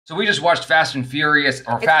So we just watched Fast and Furious,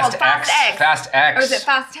 or It's Fast called X. Fast X. Fast X. Or is it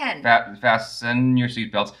Fast 10? Fasten your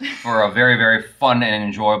seatbelts for a very, very fun and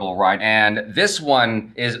enjoyable ride. And this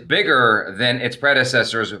one is bigger than its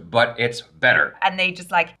predecessors, but it's better. And they just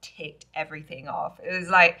like ticked everything off. It was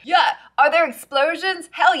like, yeah, are there explosions?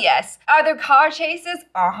 Hell yes. Are there car chases?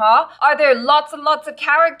 Uh-huh. Are there lots and lots of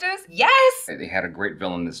characters? Yes. They had a great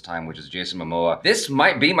villain this time, which is Jason Momoa. This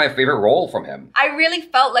might be my favorite role from him. I really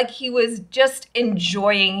felt like he was just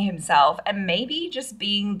enjoying himself and maybe just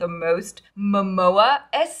being the most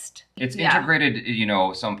Momoa-est. It's integrated, you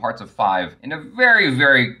know, some parts of 5 in a very,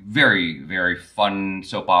 very, very, very fun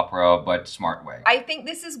soap opera, but smart way. I think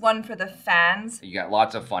this is one for the fans. You got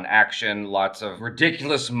lots of fun action, lots of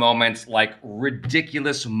ridiculous moments, like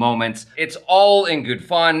ridiculous moments. It's all in good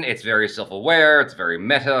fun. It's very self-aware. It's very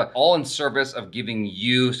meta, all in service of giving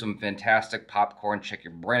you some fantastic popcorn, check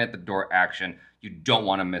your brain at the door action. You don't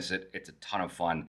want to miss it. It's a ton of fun.